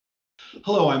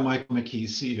Hello, I'm Michael McKee,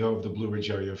 CEO of the Blue Ridge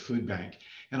Area Food Bank.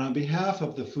 And on behalf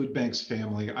of the Food Bank's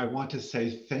family, I want to say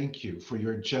thank you for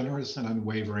your generous and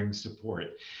unwavering support.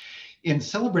 In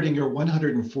celebrating your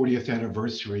 140th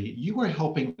anniversary, you are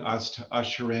helping us to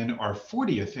usher in our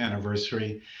 40th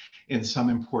anniversary in some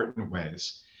important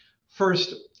ways.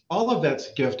 First, all of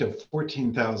that's gift of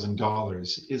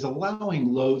 $14,000 is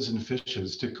allowing Loaves and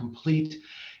Fishes to complete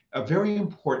a very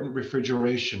important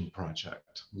refrigeration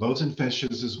project. Loaves and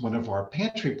Fishes is one of our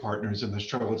pantry partners in the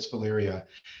Charlottesville area,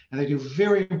 and they do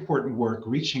very important work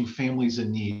reaching families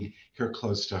in need here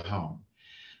close to home.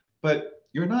 But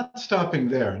you're not stopping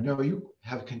there. No, you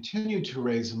have continued to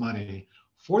raise money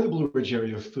for the Blue Ridge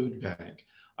Area Food Bank,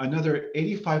 another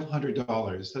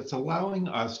 $8,500 that's allowing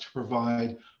us to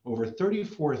provide over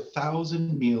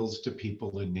 34,000 meals to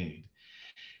people in need.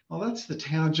 Well, that's the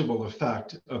tangible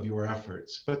effect of your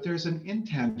efforts, but there's an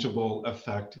intangible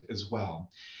effect as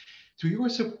well. Through your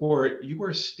support, you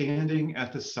are standing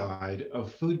at the side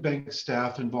of food bank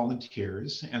staff and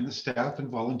volunteers and the staff and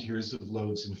volunteers of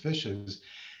Loaves and Fishes,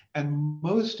 and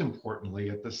most importantly,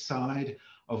 at the side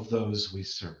of those we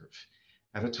serve.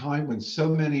 At a time when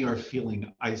so many are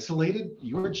feeling isolated,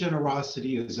 your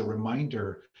generosity is a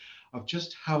reminder of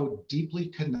just how deeply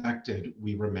connected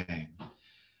we remain.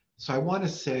 So I want to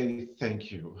say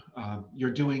thank you. You're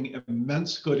doing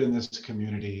immense good in this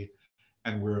community,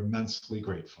 and we're immensely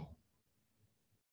grateful.